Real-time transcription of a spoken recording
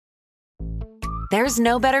There's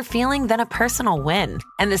no better feeling than a personal win.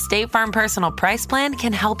 And the State Farm Personal Price Plan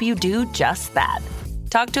can help you do just that.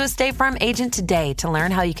 Talk to a State Farm agent today to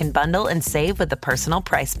learn how you can bundle and save with the Personal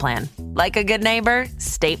Price Plan. Like a good neighbor,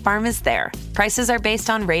 State Farm is there. Prices are based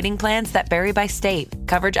on rating plans that vary by state.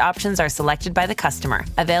 Coverage options are selected by the customer.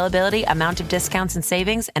 Availability, amount of discounts and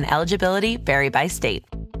savings, and eligibility vary by state.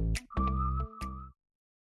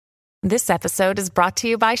 This episode is brought to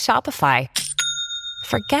you by Shopify.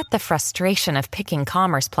 Forget the frustration of picking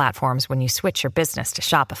commerce platforms when you switch your business to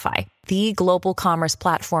Shopify, the global commerce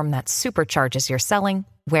platform that supercharges your selling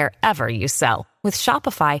wherever you sell. With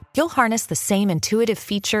Shopify, you'll harness the same intuitive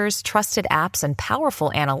features, trusted apps, and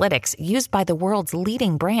powerful analytics used by the world's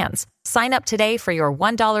leading brands. Sign up today for your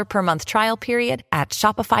 $1 per month trial period at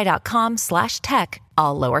shopify.com/tech,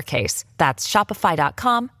 all lowercase. That's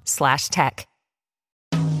shopify.com/tech.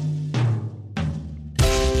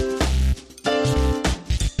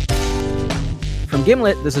 From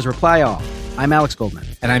Gimlet, this is Reply All. I'm Alex Goldman.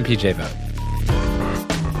 And I'm PJ Vogt.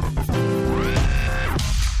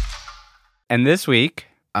 And this week,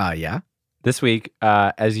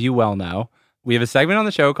 as you well know, we have a segment on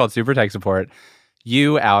the show called Super Tech Support.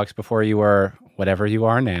 You, Alex, before you were whatever you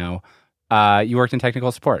are now, you worked in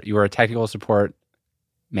technical support. You were a technical support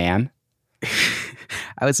man.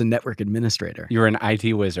 I was a network administrator. You were an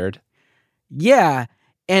IT wizard. Yeah.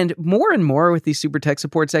 And more with these Super Tech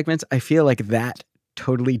Support segments, I feel like that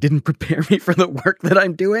totally didn't prepare me for the work that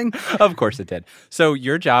I'm doing. Of course it did. So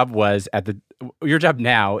your job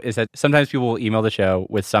now is that sometimes people will email the show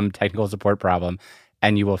with some technical support problem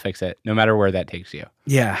and you will fix it no matter where that takes you.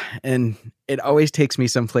 Yeah. And it always takes me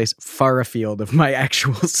someplace far afield of my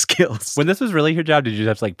actual skills. When this was really your job, did you just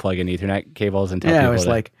have to like plug in Ethernet cables and tell people? Yeah, I was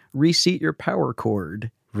like, reseat your power cord.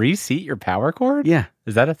 Reseat your power cord? Yeah.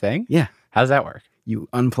 Is that a thing? Yeah. How does that work? You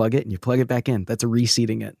unplug it and you plug it back in. That's a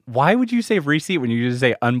reseating it. Why would you say reseat when you just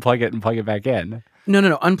say unplug it and plug it back in? No.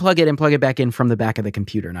 Unplug it and plug it back in from the back of the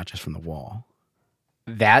computer, not just from the wall.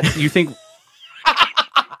 That, you think...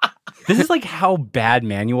 This is like how bad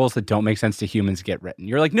manuals that don't make sense to humans get written.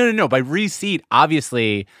 You're like, no. By reseat,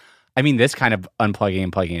 obviously, I mean this kind of unplugging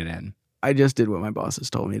and plugging it in. I just did what my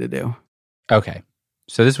bosses told me to do. Okay.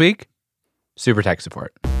 So this week, Super Tech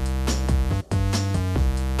Support.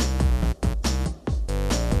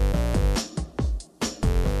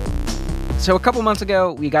 So a couple months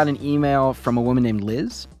ago, we got an email from a woman named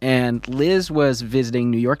Liz, and Liz was visiting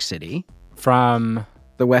New York City. From?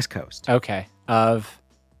 The West Coast. Okay. Of?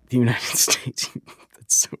 The United States.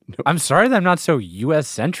 That's so I'm sorry that I'm not so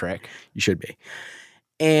U.S.-centric. You should be.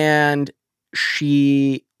 And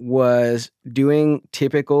she was doing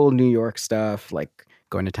typical New York stuff, like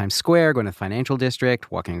going to Times Square, going to the financial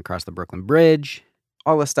district, walking across the Brooklyn Bridge,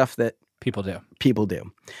 all the stuff that people do.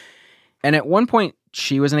 And at one point,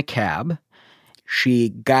 she was in a cab. She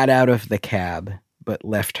got out of the cab, but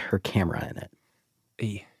left her camera in it.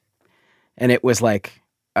 And it was like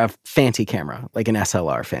a fancy camera, like an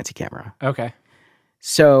SLR fancy camera. Okay.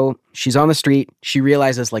 So she's on the street. She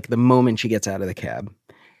realizes, like, the moment she gets out of the cab,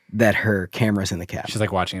 that her camera's in the cab. She's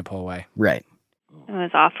like watching it pull away. Right. It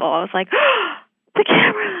was awful. I was like, oh, the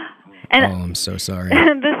camera. And I'm so sorry.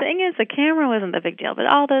 The thing is, the camera wasn't the big deal, but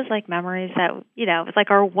all those like memories that, it was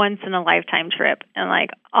like our once in a lifetime trip, and like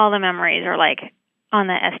all the memories are like on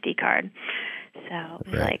the SD card. So it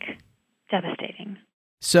was like devastating.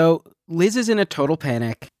 So Liz is in a total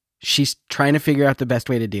panic. She's trying to figure out the best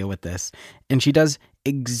way to deal with this. And she does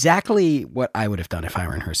exactly what I would have done if I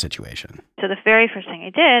were in her situation. So the very first thing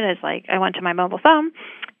I did is like I went to my mobile phone,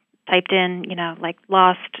 typed in, like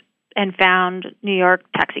lost and found New York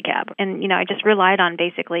taxi cab. And, I just relied on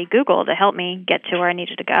basically Google to help me get to where I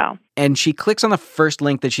needed to go. And she clicks on the first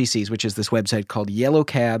link that she sees, which is this website called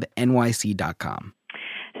yellowcabnyc.com.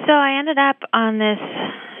 So I ended up on this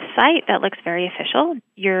site that looks very official.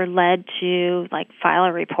 You're led to file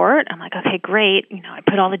a report. I'm like, okay, great. I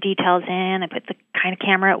put all the details in. I put the kind of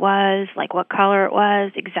camera it was, like what color it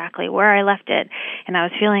was, exactly where I left it. And I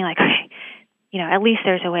was feeling like, okay, at least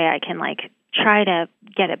there's a way I can try to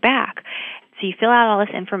get it back. So you fill out all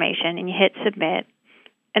this information and you hit submit.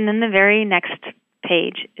 And then the very next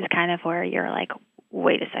page is kind of where you're like,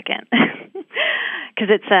 wait a second. Because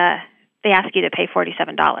they ask you to pay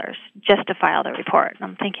 $47 just to file the report. And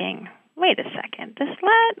I'm thinking, wait a second,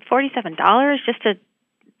 $47 just to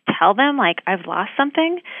tell them I've lost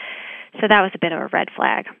something? So that was a bit of a red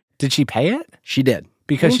flag. Did she pay it? She did.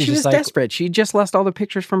 Because she was desperate. She just lost all the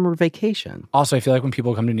pictures from her vacation. Also, I feel like when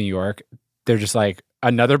people come to New York, they're just like,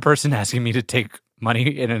 another person asking me to take money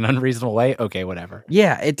in an unreasonable way? Okay, whatever.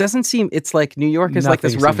 Yeah, it doesn't seem, it's like New York is like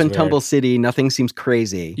this rough and tumble city. Nothing seems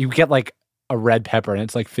crazy. You get a red pepper and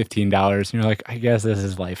it's like $15 and you're like, I guess this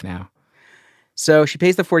is life now. So she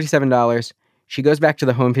pays the $47. She goes back to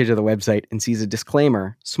the homepage of the website and sees a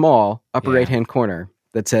disclaimer, small, upper right-hand corner,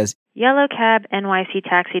 that says,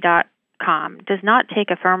 YellowCabNYCTaxi.com does not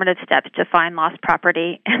take affirmative steps to find lost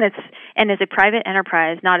property and is a private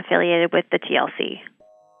enterprise not affiliated with the TLC.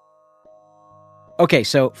 Okay,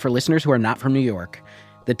 so for listeners who are not from New York,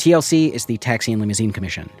 the TLC is the Taxi and Limousine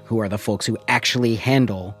Commission, who are the folks who actually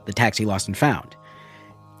handle the taxi lost and found.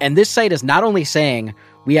 And this site is not only saying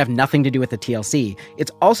we have nothing to do with the TLC,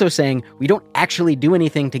 it's also saying we don't actually do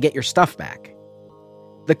anything to get your stuff back.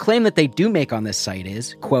 The claim that they do make on this site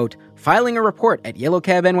is, quote, filing a report at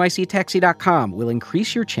YellowCabNYCTaxi.com will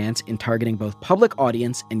increase your chance in targeting both public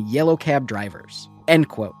audience and yellow cab drivers, end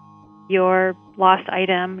quote. Your lost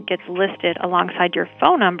item gets listed alongside your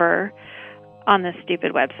phone number on this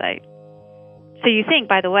stupid website. So you think,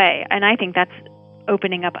 by the way, and I think that's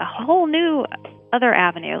opening up a whole new other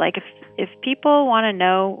avenue. Like if people want to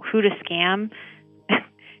know who to scam,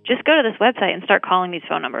 just go to this website and start calling these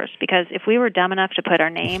phone numbers. Because if we were dumb enough to put our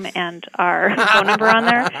name and our phone number on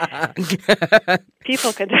there,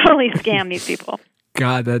 people could totally scam these people.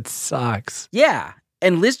 God, that sucks. Yeah.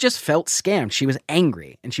 And Liz just felt scammed. She was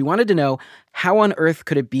angry, and she wanted to know how on earth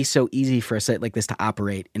could it be so easy for a site like this to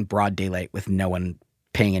operate in broad daylight with no one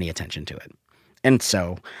paying any attention to it. And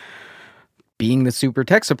so, being the super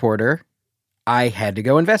tech supporter, I had to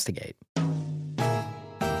go investigate.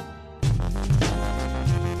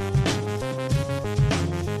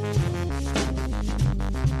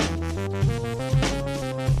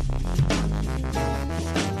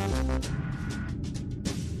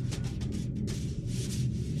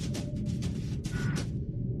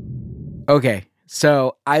 Okay,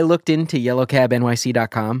 so I looked into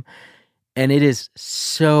YellowCabNYC.com, and it is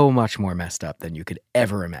so much more messed up than you could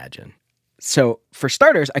ever imagine. So, for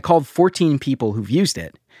starters, I called 14 people who've used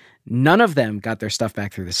it. None of them got their stuff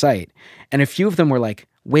back through the site, and a few of them were like,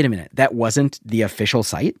 wait a minute, that wasn't the official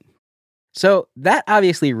site? So, that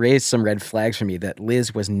obviously raised some red flags for me that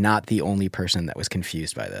Liz was not the only person that was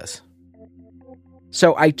confused by this.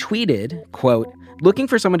 So I tweeted, quote, looking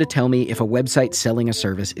for someone to tell me if a website selling a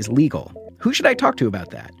service is legal. Who should I talk to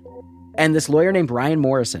about that? And this lawyer named Ryan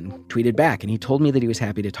Morrison tweeted back, and he told me that he was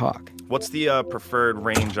happy to talk. What's the preferred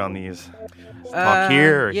range on these? Talk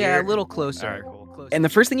here or yeah, here? A little closer. All right, cool. And the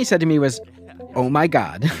first thing he said to me was, oh my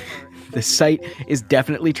God, the site is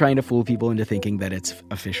definitely trying to fool people into thinking that it's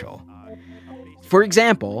official. For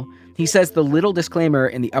example, he says the little disclaimer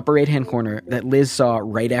in the upper right-hand corner that Liz saw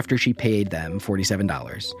right after she paid them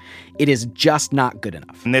 $47, it is just not good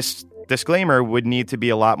enough. And this disclaimer would need to be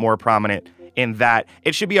a lot more prominent in that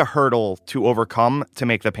it should be a hurdle to overcome to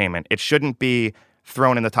make the payment. It shouldn't be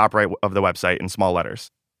thrown in the top right of the website in small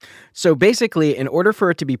letters. So basically, in order for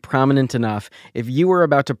it to be prominent enough, if you were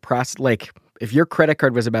about to if your credit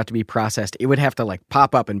card was about to be processed, it would have to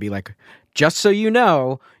pop up and be like, just so you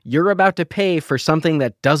know, you're about to pay for something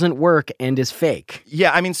that doesn't work and is fake.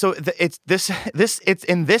 Yeah, I mean, so it's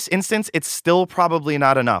in this instance, it's still probably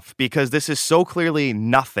not enough because this is so clearly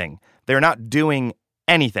nothing. They're not doing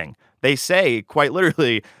anything. They say, quite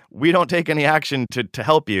literally, we don't take any action to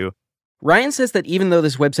help you. Ryan says that even though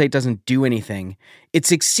this website doesn't do anything, it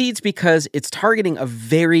succeeds because it's targeting a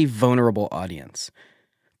very vulnerable audience.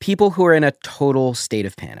 People who are in a total state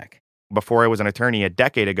of panic. Before I was an attorney a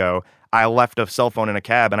decade ago, I left a cell phone in a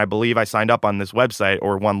cab, and I believe I signed up on this website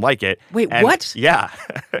or one like it. Wait, what? Yeah,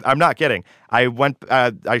 I'm not kidding.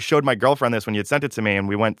 I showed my girlfriend this when you had sent it to me, and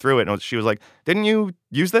we went through it, and she was like, didn't you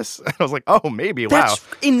use this? And I was like, oh, maybe, wow. That's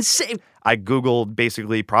insane. I Googled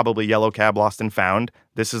basically probably yellow cab lost and found.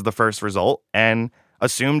 This is the first result, and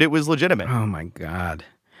assumed it was legitimate. Oh, my God.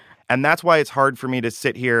 And that's why it's hard for me to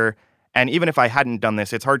sit here. And even if I hadn't done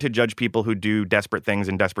this, it's hard to judge people who do desperate things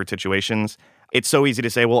in desperate situations. It's so easy to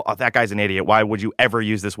say, well, that guy's an idiot. Why would you ever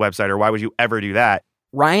use this website? Or why would you ever do that?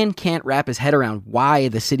 Ryan can't wrap his head around why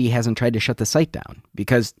the city hasn't tried to shut the site down,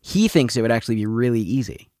 because he thinks it would actually be really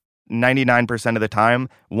easy. 99% of the time,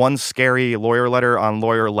 one scary lawyer letter on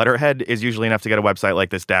lawyer letterhead is usually enough to get a website like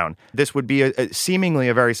this down. This would be seemingly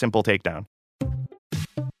a very simple takedown.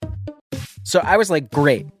 So I was like,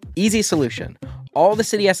 great, easy solution. All the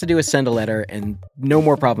city has to do is send a letter and no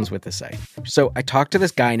more problems with the site. So I talked to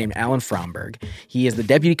this guy named Alan Fromberg. He is the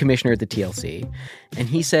deputy commissioner at the TLC. And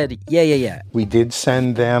he said, yeah. We did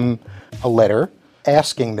send them a letter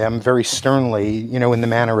asking them very sternly, in the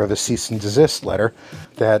manner of a cease and desist letter,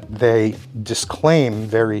 that they disclaim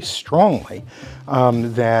very strongly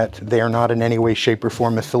that they are not in any way, shape, or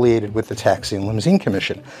form affiliated with the Taxi and Limousine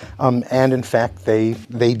Commission. And in fact, they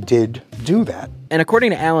did do that. And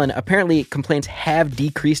according to Alan, apparently complaints have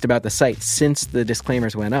decreased about the site since the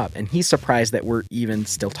disclaimers went up, and he's surprised that we're even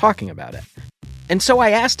still talking about it. And so I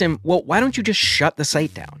asked him, well, why don't you just shut the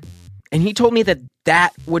site down? And he told me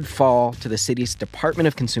that would fall to the city's Department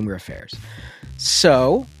of Consumer Affairs.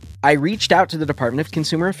 So I reached out to the Department of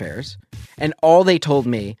Consumer Affairs, and all they told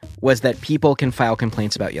me was that people can file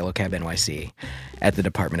complaints about Yellow Cab NYC at the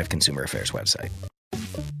Department of Consumer Affairs website.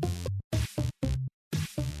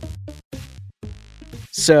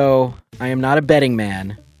 So I am not a betting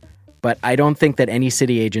man, but I don't think that any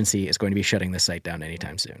city agency is going to be shutting this site down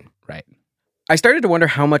anytime soon. Right. I started to wonder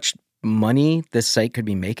how much money this site could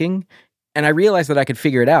be making, and I realized that I could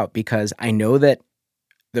figure it out because I know that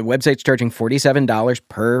the website's charging $47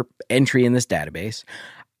 per entry in this database.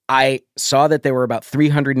 I saw that there were about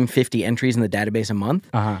 350 entries in the database a month,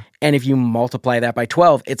 and if you multiply that by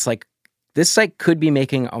 12, it's like this site could be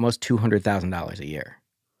making almost $200,000 a year.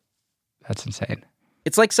 That's insane.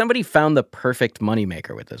 It's like somebody found the perfect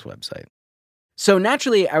moneymaker with this website. So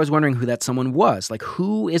naturally, I was wondering who that someone was. Like,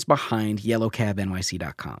 who is behind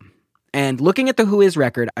YellowCabNYC.com? And looking at the Who Is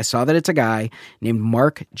record, I saw that it's a guy named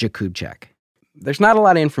Mark Jakubczak. There's not a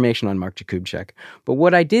lot of information on Mark Jakubczak, but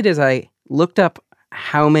what I did is I looked up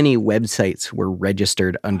how many websites were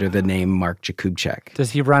registered under the name Mark Jakubczak. Does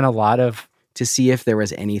he run a lot of... To see if there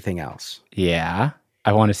was anything else. Yeah,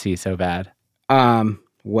 I want to see so bad.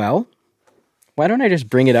 Well, why don't I just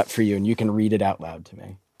bring it up for you and you can read it out loud to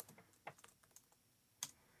me?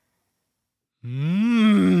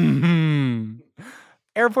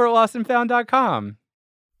 AirportLostandFound.com.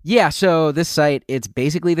 Yeah, so this site, it's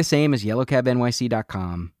basically the same as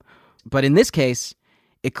YellowCabNYC.com. But in this case,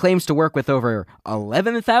 it claims to work with over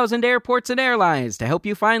 11,000 airports and airlines to help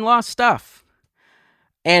you find lost stuff.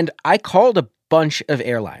 And I called a bunch of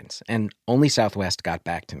airlines, and only Southwest got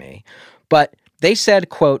back to me. But they said,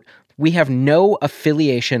 quote, "We have no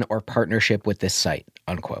affiliation or partnership with this site,"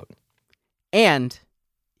 unquote. And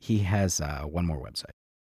he has one more website.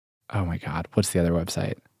 Oh my God. What's the other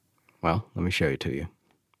website? Well, let me show it to you.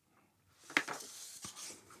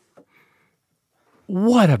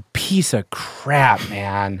 What a piece of crap,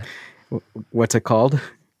 man. What's it called?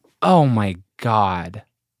 Oh my God.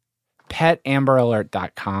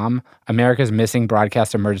 PetAmberAlert.com, America's missing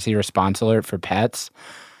broadcast emergency response alert for pets.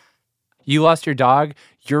 You lost your dog.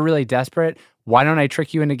 You're really desperate. Why don't I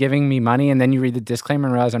trick you into giving me money and then you read the disclaimer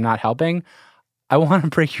and realize I'm not helping? I want to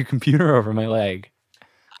break your computer over my leg.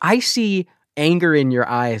 I see anger in your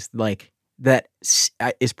eyes like that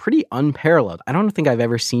is pretty unparalleled. I don't think I've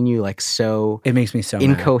ever seen you like so... It makes me so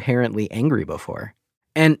incoherently angry before.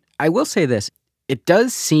 And I will say this. It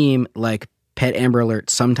does seem like Pet Amber Alert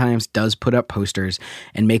sometimes does put up posters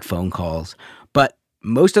and make phone calls, but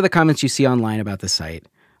most of the comments you see online about the site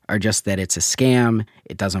are just that it's a scam,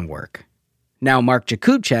 it doesn't work. Now, Mark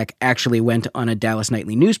Jakubczak actually went on a Dallas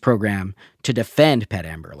Nightly News program to defend Pet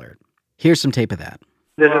Amber Alert. Here's some tape of that.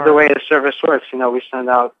 This is the way the service works. We send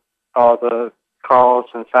out all the calls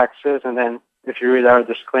and faxes, and then if you read our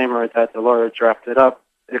disclaimer that the lawyer drafted up,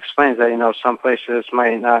 it explains that, some places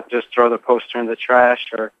might not just throw the poster in the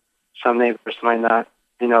trash, or some neighbors might not,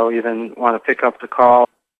 even want to pick up the call.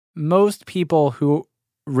 Most people who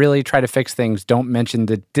really try to fix things don't mention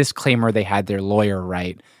the disclaimer they had their lawyer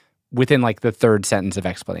write within like the third sentence of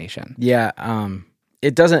explanation. Yeah,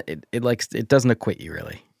 it doesn't acquit you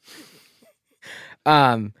really.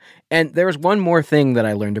 And there was one more thing that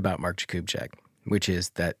I learned about Mark Jakubczak, which is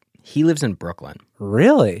that he lives in Brooklyn.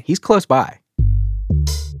 Really? He's close by.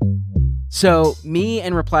 So me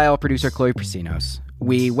and Reply All producer Chloe Prasinos,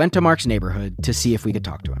 we went to Mark's neighborhood to see if we could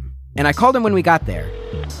talk to him. And I called him when we got there.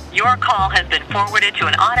 Your call has been forwarded to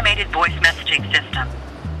an automated voice messaging system.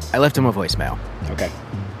 I left him a voicemail. Okay.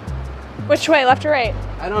 Which way, left or right?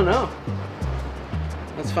 I don't know.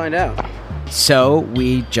 Let's find out. So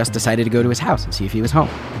we just decided to go to his house and see if he was home.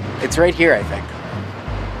 It's right here, I think.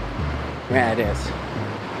 Yeah, it is.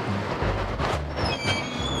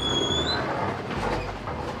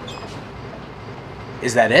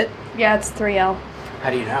 Is that it? Yeah, it's 3L. How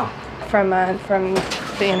do you know? From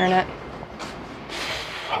the internet.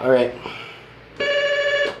 All right.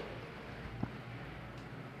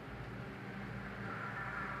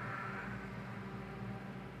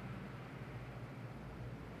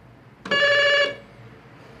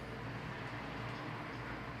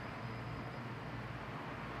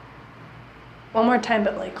 One more time,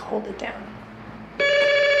 but hold it down.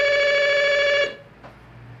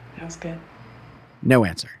 That was good. No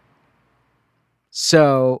answer.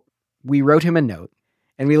 So we wrote him a note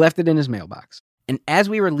and we left it in his mailbox. And as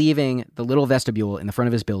we were leaving the little vestibule in the front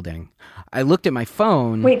of his building, I looked at my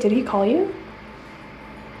phone. Wait, did he call you?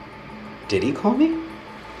 Did he call me?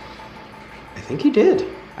 I think he did.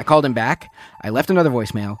 I called him back. I left another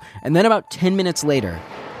voicemail. And then about 10 minutes later,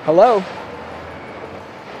 hello?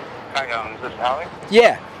 Hi, is this Alex?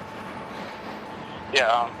 Yeah.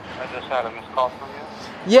 Yeah, I just had a missed call from you.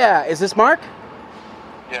 Yeah, is this Mark?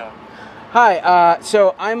 Yeah. Hi,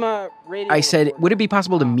 so I'm a radio... I said, would it be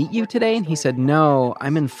possible to meet you today? And he said, no,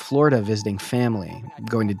 I'm in Florida visiting family. I'm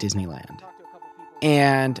going to Disneyland.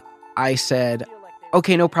 And I said,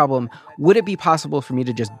 okay, no problem. Would it be possible for me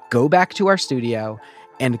to just go back to our studio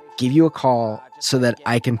and give you a call so that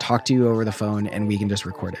I can talk to you over the phone and we can just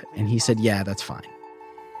record it? And he said, yeah, that's fine.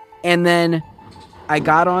 And then I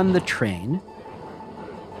got on the train,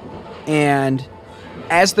 and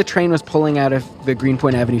as the train was pulling out of the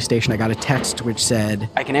Greenpoint Avenue station, I got a text which said,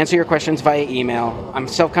 I can answer your questions via email. I'm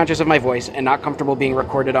self-conscious of my voice and not comfortable being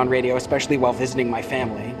recorded on radio, especially while visiting my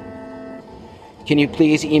family. Can you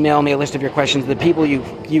please email me a list of your questions? The people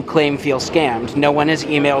you claim feel scammed. No one has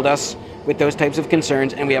emailed us with those types of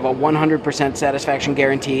concerns, and we have a 100% satisfaction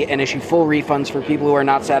guarantee and issue full refunds for people who are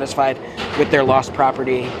not satisfied with their lost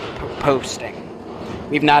property posting.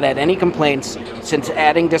 We've not had any complaints since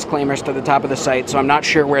adding disclaimers to the top of the site, so I'm not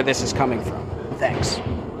sure where this is coming from. Thanks.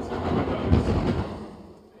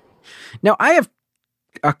 Now, I have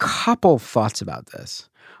a couple thoughts about this.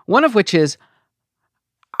 One of which is,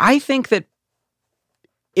 I think that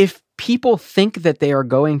if people think that they are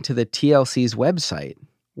going to the TLC's website,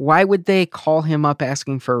 why would they call him up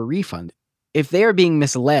asking for a refund? If they are being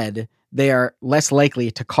misled, they are less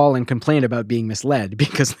likely to call and complain about being misled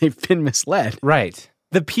because they've been misled. Right.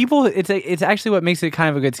 The people, it's actually what makes it kind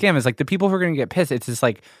of a good scam. Is like the people who are going to get pissed. It's this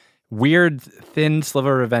like weird thin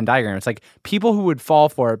sliver of a Venn diagram. It's like people who would fall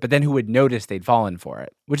for it, but then who would notice they'd fallen for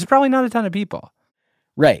it, which is probably not a ton of people.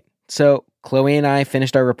 Right. So Chloe and I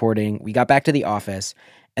finished our reporting. We got back to the office,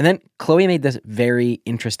 and then Chloe made this very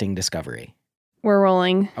interesting discovery. We're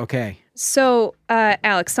rolling. Okay. So,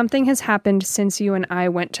 Alex, something has happened since you and I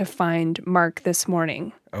went to find Mark this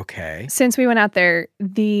morning. Okay. Since we went out there,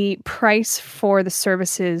 the price for the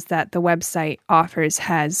services that the website offers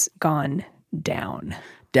has gone down.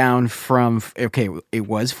 Down from, okay, it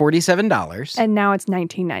was $47. And now it's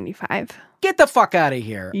 $19.95. Get the fuck out of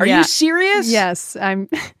here. Are you serious? Yes, I'm.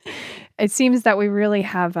 It seems that we really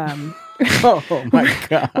have, oh my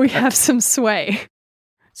God. We have some sway.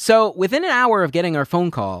 So within an hour of getting our phone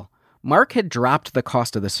call, Mark had dropped the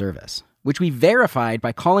cost of the service, which we verified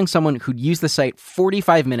by calling someone who'd used the site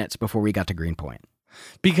 45 minutes before we got to Greenpoint.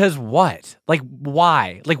 Because what? Like,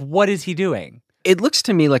 why? Like, what is he doing? It looks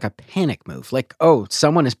to me like a panic move. Like, oh,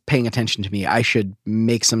 someone is paying attention to me. I should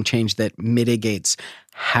make some change that mitigates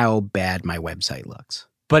how bad my website looks.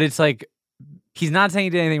 But it's like, he's not saying he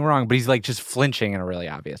did anything wrong, but he's like just flinching in a really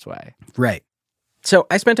obvious way. Right. So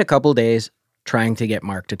I spent a couple days trying to get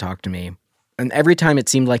Mark to talk to me. And every time it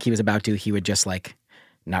seemed like he was about to, he would just like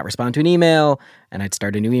not respond to an email, and I'd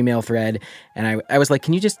start a new email thread. And I was like,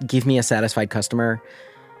 can you just give me a satisfied customer?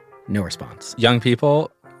 No response. Young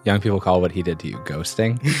people call what he did to you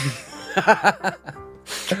ghosting.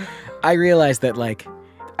 I realized that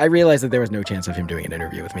there was no chance of him doing an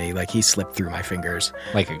interview with me. Like, he slipped through my fingers.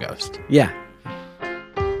 Like a ghost. Yeah.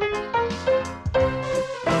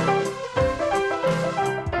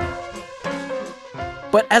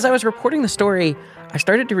 But as I was reporting the story, I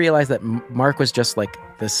started to realize that Mark was just like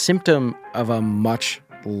the symptom of a much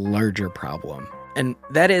larger problem. And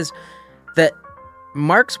that is that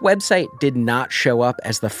Mark's website did not show up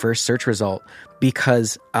as the first search result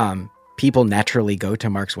because people naturally go to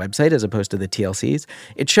Mark's website as opposed to the TLC's.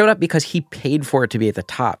 It showed up because he paid for it to be at the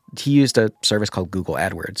top. He used a service called Google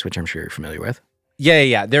AdWords, which I'm sure you're familiar with.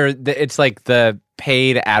 Yeah. It's like the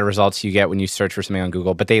paid ad results you get when you search for something on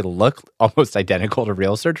Google, but they look almost identical to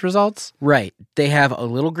real search results. Right. They have a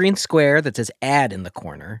little green square that says ad in the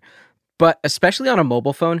corner, but especially on a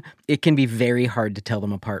mobile phone, it can be very hard to tell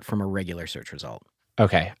them apart from a regular search result.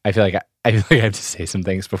 Okay. I feel like I have to say some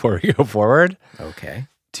things before we go forward. Okay.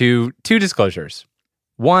 Two disclosures.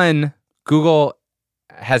 One, Google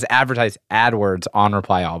has advertised AdWords on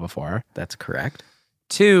Reply All before. That's correct.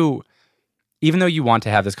 Two, even though you want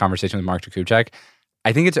to have this conversation with Mark Jakubczak,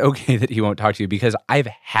 I think it's okay that he won't talk to you because I've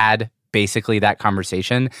had basically that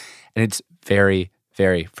conversation, and it's very,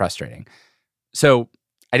 very frustrating. So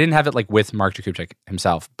I didn't have it like with Mark Jakubczak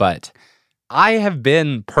himself, but I have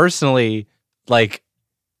been personally like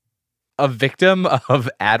a victim of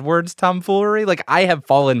AdWords tomfoolery. Like, I have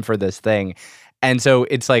fallen for this thing, And so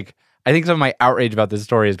it's like, I think some of my outrage about this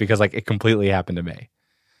story is because like it completely happened to me.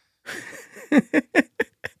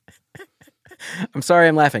 I'm sorry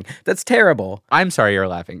I'm laughing. That's terrible. I'm sorry you're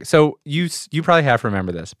laughing. So you probably have to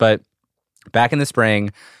remember this, but back in the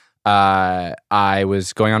spring, I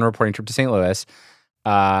was going on a reporting trip to St. Louis.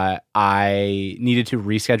 I needed to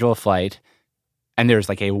reschedule a flight, and there's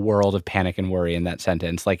like a world of panic and worry in that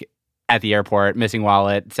sentence. Like at the airport, missing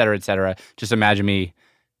wallet, et cetera, et cetera. Just imagine me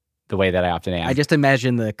the way that I often am. I just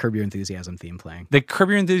imagine the Curb Your Enthusiasm theme playing. The Curb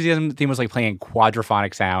Your Enthusiasm theme was like playing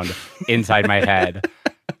quadraphonic sound inside my head.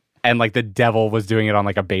 And like the devil was doing it on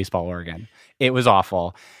like a baseball organ. It was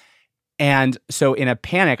awful. And so in a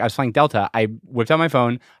panic, I was flying Delta. I whipped out my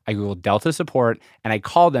phone. I Googled Delta support and I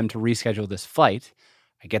called them to reschedule this flight.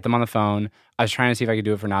 I get them on the phone. I was trying to see if I could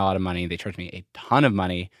do it for not a lot of money. They charged me a ton of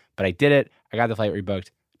money, but I did it. I got the flight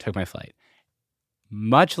rebooked, took my flight.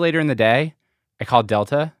 Much later in the day, I called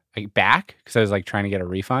Delta back because I was like trying to get a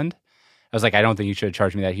refund. I was like, I don't think you should have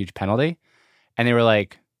charged me that huge penalty. And they were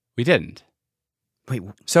like, we didn't. Wait.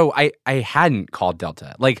 So I hadn't called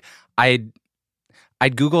Delta. Like I'd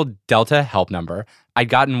Googled Delta help number. I'd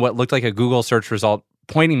gotten what looked like a Google search result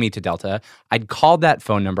pointing me to Delta. I'd called that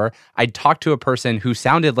phone number. I'd talked to a person who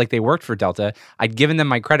sounded like they worked for Delta. I'd given them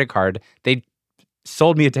my credit card. They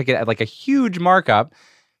sold me a ticket at like a huge markup,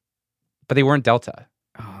 but they weren't Delta.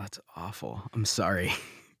 Oh, that's awful. I'm sorry.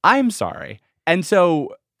 I'm sorry. And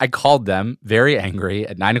so I called them very angry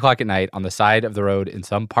at 9:00 at night on the side of the road in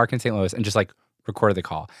some park in St. Louis and just like recorded the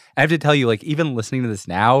call. I have to tell you, like, even listening to this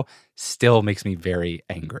now still makes me very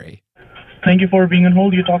angry. Thank you for being on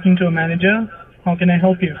hold. You're talking to a manager. How can I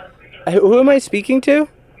help you? Who am I speaking to?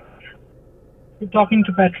 You're talking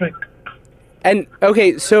to Patrick. And,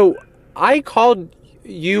 okay, so I called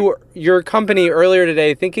your company earlier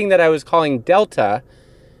today thinking that I was calling Delta.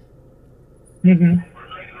 Mm-hmm.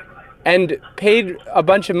 And paid a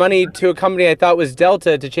bunch of money to a company I thought was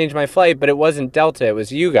Delta to change my flight, but it wasn't Delta. It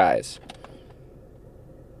was you guys.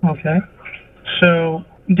 Okay. So,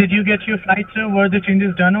 did you get your flight, sir? Were the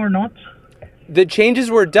changes done or not? The changes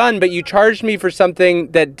were done, but you charged me for something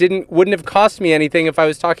that wouldn't have cost me anything if I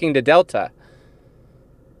was talking to Delta.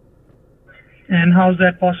 And how's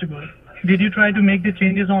that possible? Did you try to make the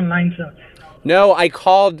changes online, sir? No, I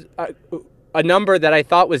called a number that I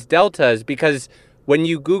thought was Delta's because when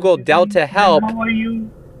you Google Delta help... How are you,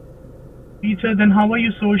 Peter, then how are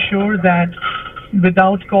you so sure that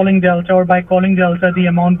without calling Delta or by calling Delta, the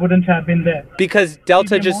amount wouldn't have been there? Because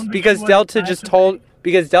Delta just told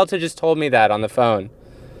me that on the phone.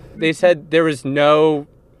 They said there was no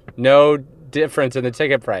difference in the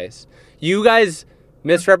ticket price. You guys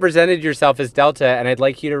misrepresented yourself as Delta, and I'd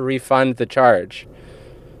like you to refund the charge.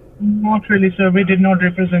 Not really, sir. We did not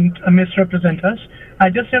misrepresent us. I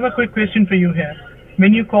just have a quick question for you here.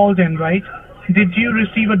 When you called in, right, did you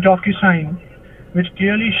receive a DocuSign which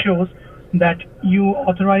clearly shows that you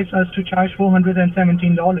authorized us to charge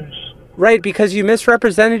 $417? Right, because you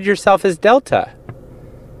misrepresented yourself as Delta.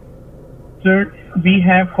 Sir, we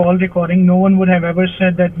have call recording. No one would have ever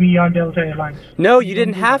said that we are Delta Airlines. No, you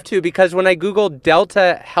didn't have to, because when I Googled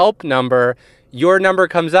Delta help number, your number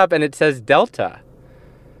comes up and it says Delta.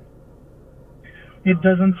 It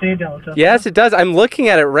doesn't say Delta. Yes, it does. I'm looking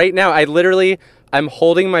at it right now. I'm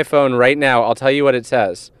holding my phone right now. I'll tell you what it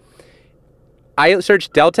says. I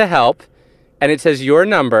searched Delta help, and it says your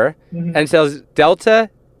number, and it says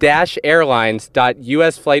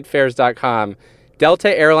delta-airlines.usflightfares.com.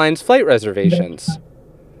 Delta Airlines flight reservations.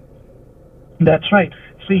 That's right.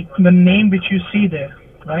 See, the name which you see there,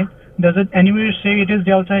 right? Does it anywhere say it is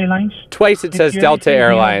Delta Airlines? Twice it says Delta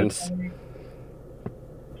Airlines.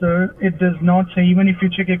 Sir, it does not say. Even if you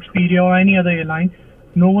check Expedia or any other airline,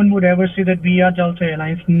 no one would ever say that we are Delta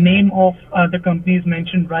Airlines. Name of the company is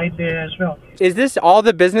mentioned right there as well. Is this all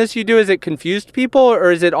the business you do? Is it confused people,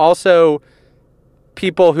 or is it also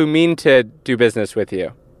people who mean to do business with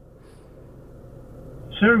you?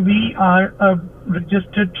 Sir, we are a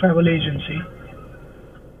registered travel agency.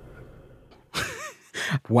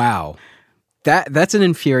 Wow. That's an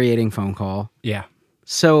infuriating phone call. Yeah.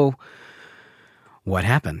 So, what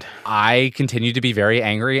happened? I continued to be very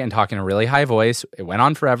angry and talk in a really high voice. It went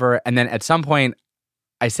on forever. And then at some point,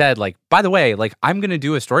 I said, like, by the way, like, I'm going to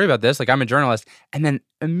do a story about this. Like, I'm a journalist. And then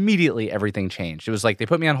immediately everything changed. It was like they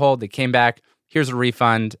put me on hold. They came back. Here's a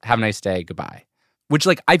refund. Have a nice day. Goodbye. Which,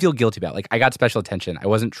 like, I feel guilty about. Like, I got special attention. I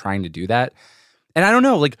wasn't trying to do that. And I don't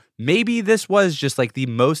know, like, maybe this was just, like, the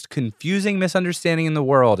most confusing misunderstanding in the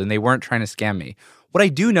world, and they weren't trying to scam me. What I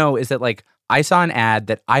do know is that, like, I saw an ad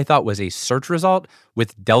that I thought was a search result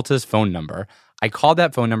with Delta's phone number. I called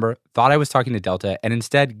that phone number, thought I was talking to Delta, and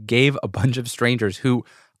instead gave a bunch of strangers who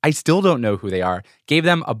I still don't know who they are. Gave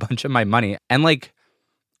them a bunch of my money, and like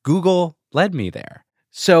Google led me there.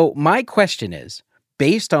 So my question is,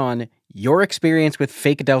 based on your experience with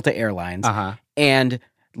fake Delta Airlines and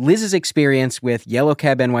Liz's experience with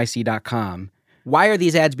yellowcabnyc.com, why are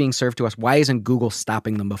these ads being served to us? Why isn't Google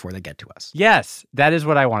stopping them before they get to us? Yes, that is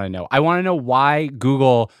what I want to know. I want to know why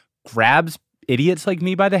Google grabs idiots like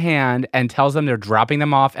me by the hand and tells them they're dropping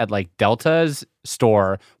them off at like Delta's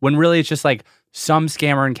store when really it's just like some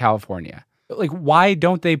scammer in California. Like, why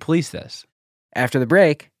don't they police this? After the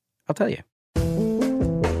break, I'll tell you.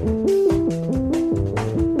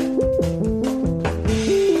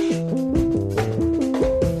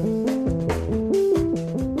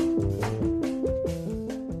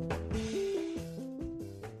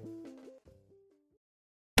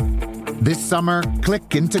 This summer,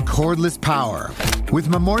 click into cordless power with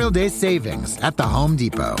Memorial Day savings at the Home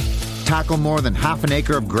Depot. Tackle more than half an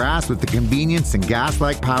acre of grass with the convenience and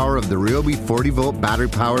gas-like power of the Ryobi 40-volt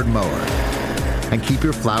battery-powered mower. And keep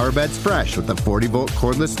your flower beds fresh with the 40-volt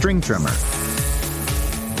cordless string trimmer.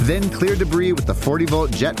 Then clear debris with the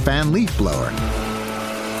 40-volt jet fan leaf blower.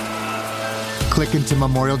 Click into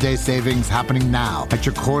Memorial Day savings happening now at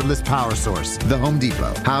your cordless power source, the Home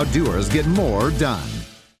Depot. How doers get more done.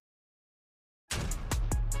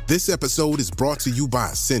 This episode is brought to you by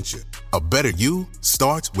Essentia. A better you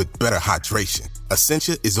starts with better hydration.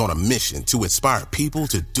 Essentia is on a mission to inspire people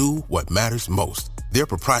to do what matters most. Their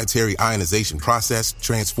proprietary ionization process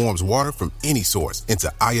transforms water from any source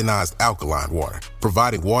into ionized alkaline water,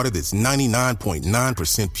 providing water that's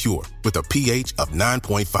 99.9% pure with a pH of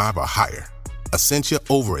 9.5 or higher. Essentia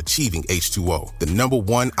Overachieving H2O, the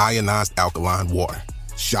 #1 ionized alkaline water.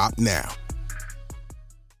 Shop now.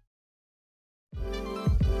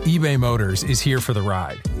 eBay Motors is here for the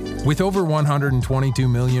ride. With over 122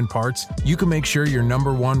 million parts, you can make sure your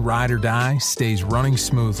 #1 ride or die stays running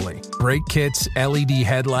smoothly. Brake kits, LED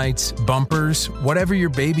headlights, bumpers, whatever your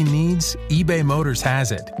baby needs, eBay Motors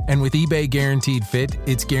has it. And with eBay Guaranteed Fit,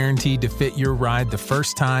 it's guaranteed to fit your ride the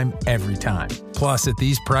first time, every time. Plus, at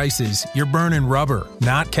these prices, you're burning rubber,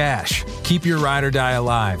 not cash. Keep your ride or die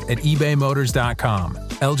alive at ebaymotors.com.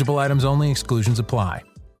 Eligible items only. Exclusions apply.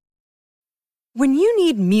 When you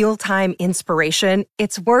need mealtime inspiration,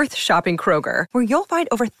 it's worth shopping Kroger, where you'll find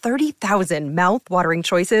over 30,000 mouth-watering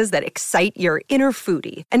choices that excite your inner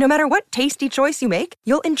foodie. And no matter what tasty choice you make,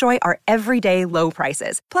 you'll enjoy our everyday low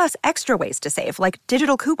prices, plus extra ways to save, like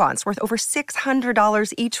digital coupons worth over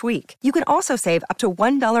 $600 each week. You can also save up to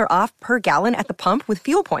 $1 off per gallon at the pump with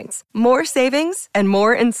fuel points. More savings and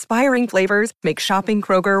more inspiring flavors make shopping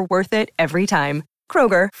Kroger worth it every time.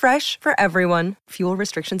 Kroger, fresh for everyone. Fuel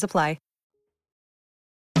restrictions apply.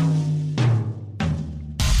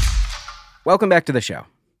 Welcome back to the show.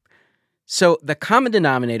 So the common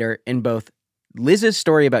denominator in both Liz's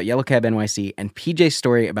story about Yellow Cab NYC and PJ's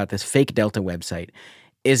story about this fake Delta website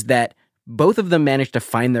is that both of them managed to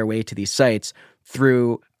find their way to these sites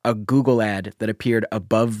through a Google ad that appeared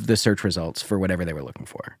above the search results for whatever they were looking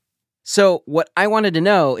for. So what I wanted to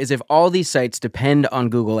know is, if all these sites depend on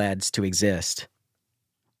Google ads to exist,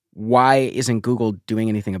 why isn't Google doing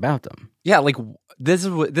anything about them? Yeah, like this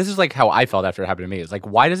is like how I felt after it happened to me. It's like,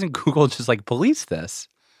 why doesn't Google just like police this?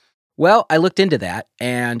 Well, I looked into that,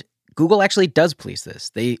 and Google actually does police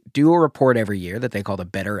this. They do a report every year that they call the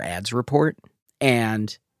Better Ads Report,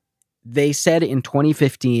 and they said in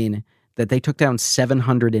 2015 that they took down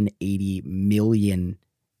 780 million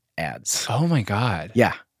ads. Oh my God.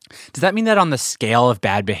 Yeah. Does that mean that on the scale of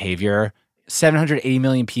bad behavior, 780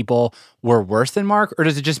 million people were worse than Mark? Or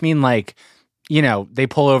does it just mean like, you know, they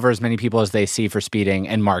pull over as many people as they see for speeding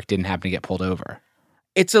and Mark didn't happen to get pulled over?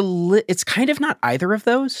 It's kind of not either of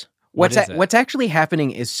those. What's actually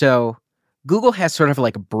happening is, so Google has sort of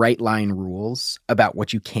like bright line rules about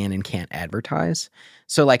what you can and can't advertise.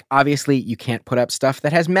 So like, obviously you can't put up stuff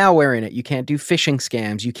that has malware in it. You can't do phishing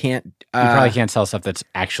scams. You can't. You probably can't sell stuff that's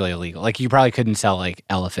actually illegal. Like you probably couldn't sell like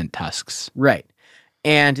elephant tusks. Right.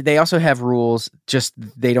 And they also have rules, just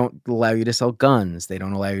they don't allow you to sell guns. They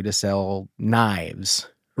don't allow you to sell knives.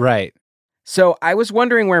 Right. So I was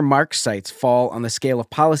wondering where Mark's sites fall on the scale of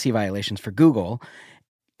policy violations for Google.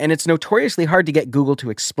 And it's notoriously hard to get Google to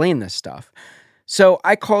explain this stuff. So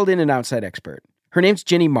I called in an outside expert. Her name's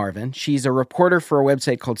Ginny Marvin. She's a reporter for a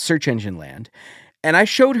website called Search Engine Land. And I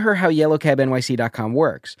showed her how yellowcabnyc.com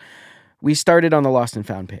works. We started on the Lost and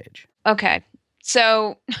Found page. Okay.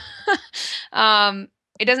 So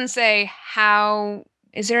it doesn't say how.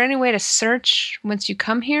 Is there any way to search once you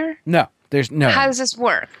come here? No, there's no. How does this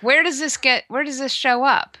work? Where does this show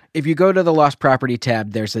up? If you go to the Lost Property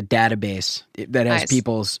tab, there's a database that has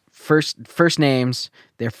people's first names,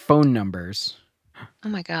 their phone numbers. Oh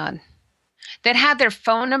my God. That had their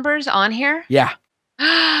phone numbers on here? Yeah.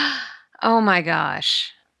 Oh my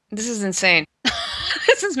gosh. This is insane.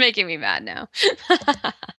 This is making me mad now.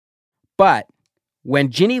 But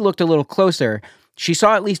when Ginny looked a little closer, she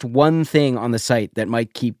saw at least one thing on the site that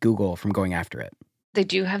might keep Google from going after it. They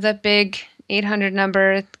do have that big 800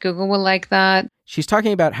 number. Google will like that. She's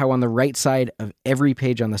talking about how on the right side of every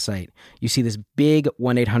page on the site, you see this big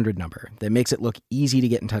 1-800 number that makes it look easy to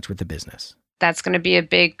get in touch with the business. That's going to be a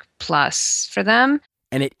big plus for them.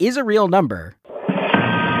 And it is a real number.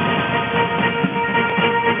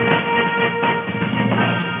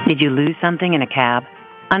 Did you lose something in a cab?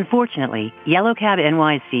 Unfortunately, Yellow Cab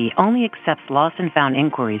NYC only accepts lost and found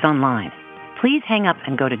inquiries online. Please hang up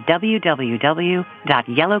and go to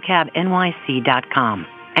www.yellowcabnyc.com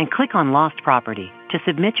and click on Lost Property to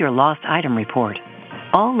submit your lost item report.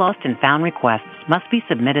 All lost and found requests must be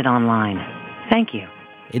submitted online. Thank you.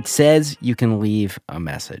 It says you can leave a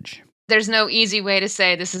message. There's no easy way to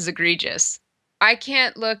say this is egregious. I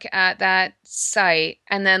can't look at that site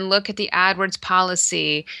and then look at the AdWords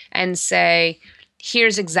policy and say,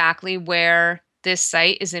 here's exactly where this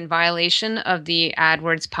site is in violation of the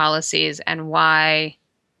AdWords policies and why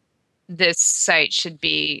this site should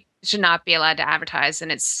not be allowed to advertise in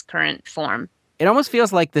its current form. It almost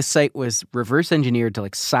feels like this site was reverse engineered to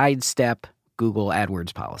sidestep Google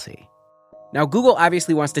AdWords policy. Now, Google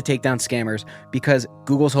obviously wants to take down scammers because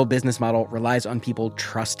Google's whole business model relies on people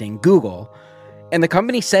trusting Google. And the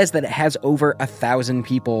company says that it has over 1,000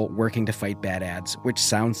 people working to fight bad ads, which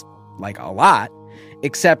sounds like a lot,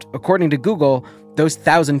 except according to Google, those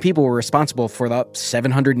 1,000 people were responsible for the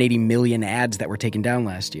 780 million ads that were taken down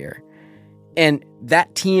last year. And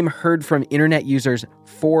that team heard from internet users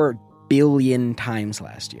 4 billion times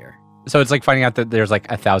last year. So it's like finding out that there's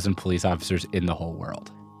 1,000 police officers in the whole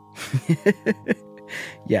world.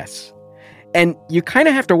 Yes. And you kind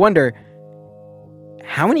of have to wonder,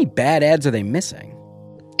 how many bad ads are they missing?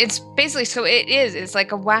 It's basically, it's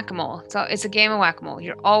like a whack-a-mole. So it's a game of whack-a-mole.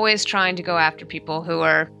 You're always trying to go after people who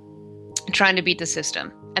are trying to beat the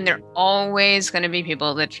system. And there are always going to be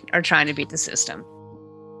people that are trying to beat the system.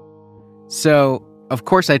 So, of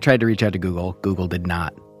course, I tried to reach out to Google. Google did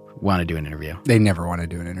not want to do an interview. They never want to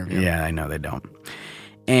do an interview. Yeah, I know they don't.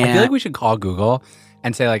 And I feel like we should call Google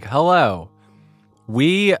and say, hello,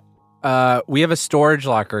 we have a storage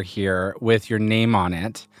locker here with your name on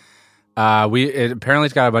it. Apparently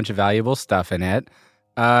it's got a bunch of valuable stuff in it.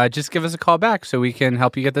 Just give us a call back so we can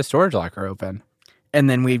help you get the storage locker open. And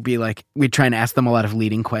then we'd try and ask them a lot of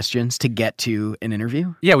leading questions to get to an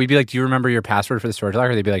interview. Yeah, we'd be like, do you remember your password for the storage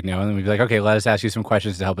locker? They'd be like, no. And then we'd be like, okay, let us ask you some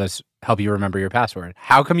questions to help you remember your password.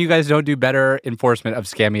 How come you guys don't do better enforcement of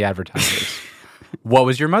scammy advertisers? What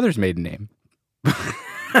was your mother's maiden name?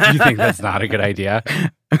 You think that's not a good idea?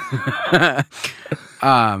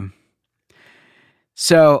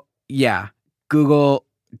 So, yeah, Google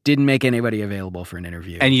didn't make anybody available for an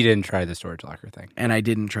interview. And you didn't try the storage locker thing. And I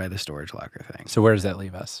didn't try the storage locker thing. So where does that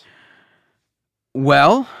leave us?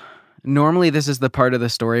 Well, normally this is the part of the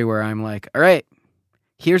story where I'm like, all right,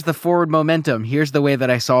 here's the forward momentum. Here's the way that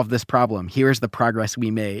I solved this problem. Here's the progress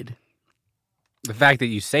we made. The fact that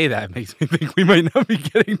you say that makes me think we might not be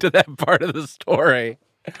getting to that part of the story.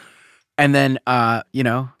 And then,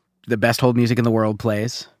 the best hold music in the world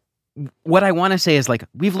plays. What I want to say is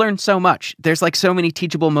we've learned so much. There's so many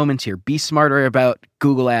teachable moments here. Be smarter about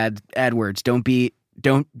Google AdWords.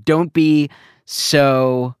 Don't be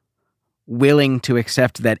so willing to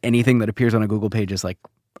accept that anything that appears on a Google page is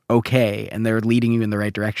okay and they're leading you in the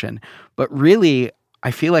right direction. But really,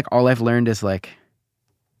 I feel like all I've learned is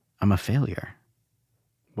I'm a failure.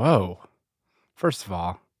 Whoa. First of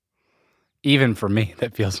all, even for me,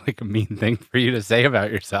 that feels like a mean thing for you to say about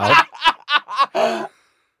yourself.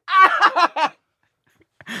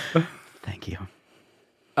 Thank you.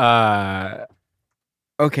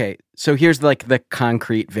 Okay, so here's the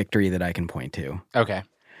concrete victory that I can point to. Okay.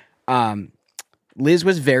 Liz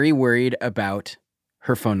was very worried about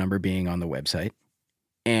her phone number being on the website.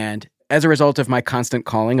 And as a result of my constant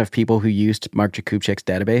calling of people who used Mark Jakubczyk's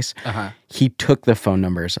database, he took the phone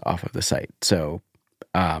numbers off of the site. So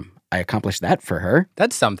I accomplished that for her.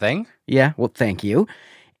 That's something. Yeah, well, thank you.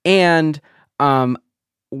 And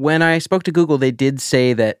when I spoke to Google, they did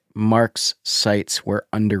say that Mark's sites were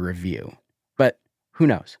under review. But who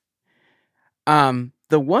knows? The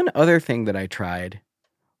one other thing that I tried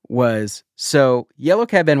was, so Yellow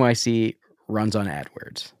Cab NYC runs on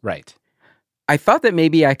AdWords. Right. I thought that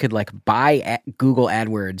maybe I could like buy Google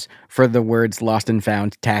AdWords for the words lost and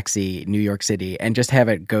found taxi New York City and just have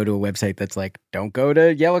it go to a website that's like, don't go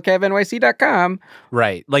to yellowcabnyc.com.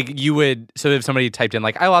 Right. Like you would, so if somebody typed in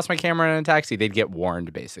like, I lost my camera in a taxi, they'd get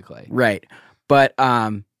warned basically. Right. But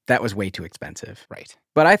that was way too expensive. Right.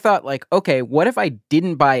 But I thought like, okay, what if I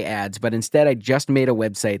didn't buy ads, but instead I just made a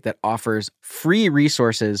website that offers free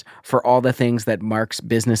resources for all the things that Mark's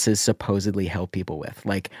businesses supposedly help people with,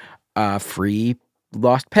 like free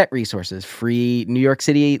lost pet resources, free New York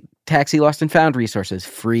City taxi lost and found resources,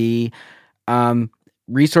 free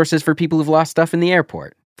resources for people who've lost stuff in the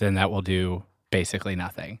airport. Then that will do basically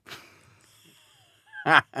nothing.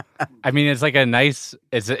 I mean, it's like a nice,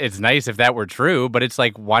 it's nice if that were true, but it's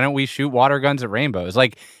like, why don't we shoot water guns at rainbows?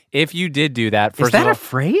 Like, if you did do that, first Is that of all, a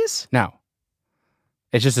phrase? No.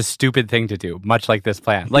 It's just a stupid thing to do, much like this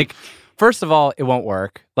plan. Like, first of all, it won't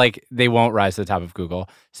work. Like, they won't rise to the top of Google.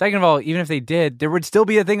 Second of all, even if they did, there would still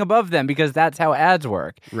be a thing above them because that's how ads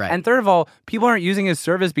work. Right. And third of all, people aren't using his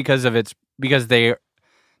service because they're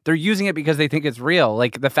using it because they think it's real.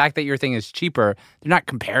 Like, the fact that your thing is cheaper, they're not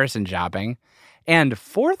comparison shopping. And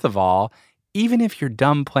fourth of all, even if your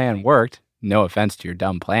dumb plan worked, no offense to your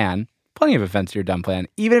dumb plan, plenty of offense to your dumb plan,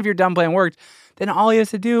 even if your dumb plan worked, then all he has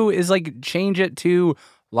to do is like change it to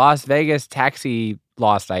Las Vegas taxi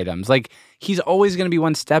lost items. Like he's always going to be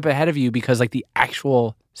one step ahead of you because like the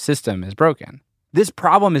actual system is broken. This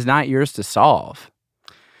problem is not yours to solve.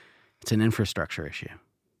 It's an infrastructure issue.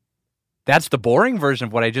 That's the boring version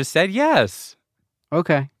of what I just said. Yes.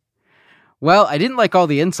 Okay. Well, I didn't like all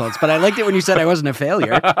the insults, but I liked it when you said I wasn't a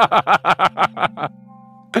failure.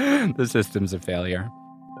 The system's a failure.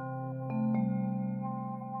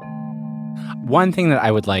 One thing that I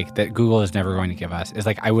would like that Google is never going to give us is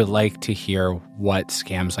like, I would like to hear what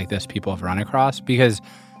scams like this people have run across, because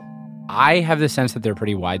I have the sense that they're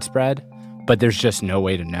pretty widespread, but there's just no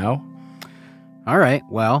way to know. All right.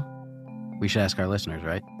 Well, we should ask our listeners,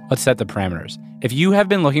 right? Let's set the parameters. If you have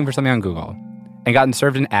been looking for something on Google and gotten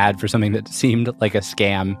served an ad for something that seemed like a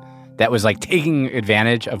scam that was like taking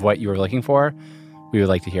advantage of what you were looking for, we would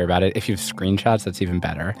like to hear about it. If you have screenshots, that's even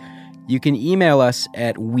better. You can email us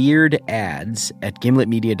at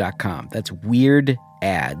weirdads@gimletmedia.com. That's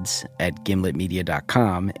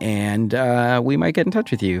weirdads@gimletmedia.com. And we might get in touch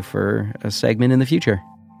with you for a segment in the future.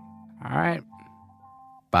 All right.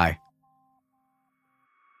 Bye.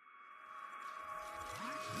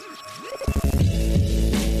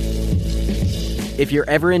 If you're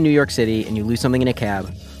ever in New York City and you lose something in a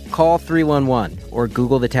cab, call 311 or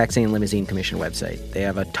Google the Taxi and Limousine Commission website. They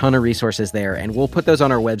have a ton of resources there, and we'll put those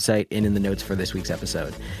on our website and in the notes for this week's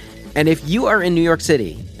episode. And if you are in New York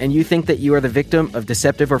City and you think that you are the victim of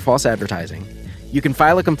deceptive or false advertising, you can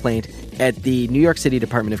file a complaint at the New York City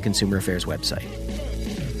Department of Consumer Affairs website.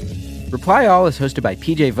 Reply All is hosted by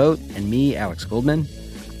PJ Vogt and me, Alex Goldman.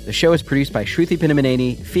 The show is produced by Shruti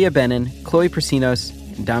Pinamaneni, Fia Benin, Chloe Prasinos,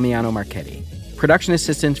 and Damiano Marchetti. Production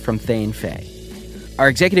assistance from Thane Fay. Our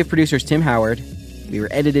executive producer is Tim Howard. We were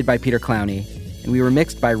edited by Peter Clowney, and we were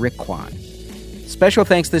mixed by Rick Kwan. Special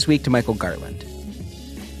thanks this week to Michael Garland.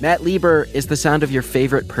 Matt Lieber is the sound of your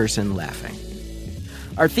favorite person laughing.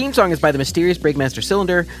 Our theme song is by the mysterious Breakmaster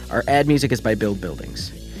Cylinder. Our ad music is by Build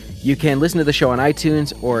Buildings. You can listen to the show on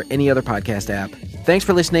iTunes or any other podcast app. Thanks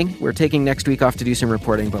for listening. We're taking next week off to do some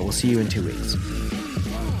reporting, but we'll see you in 2 weeks.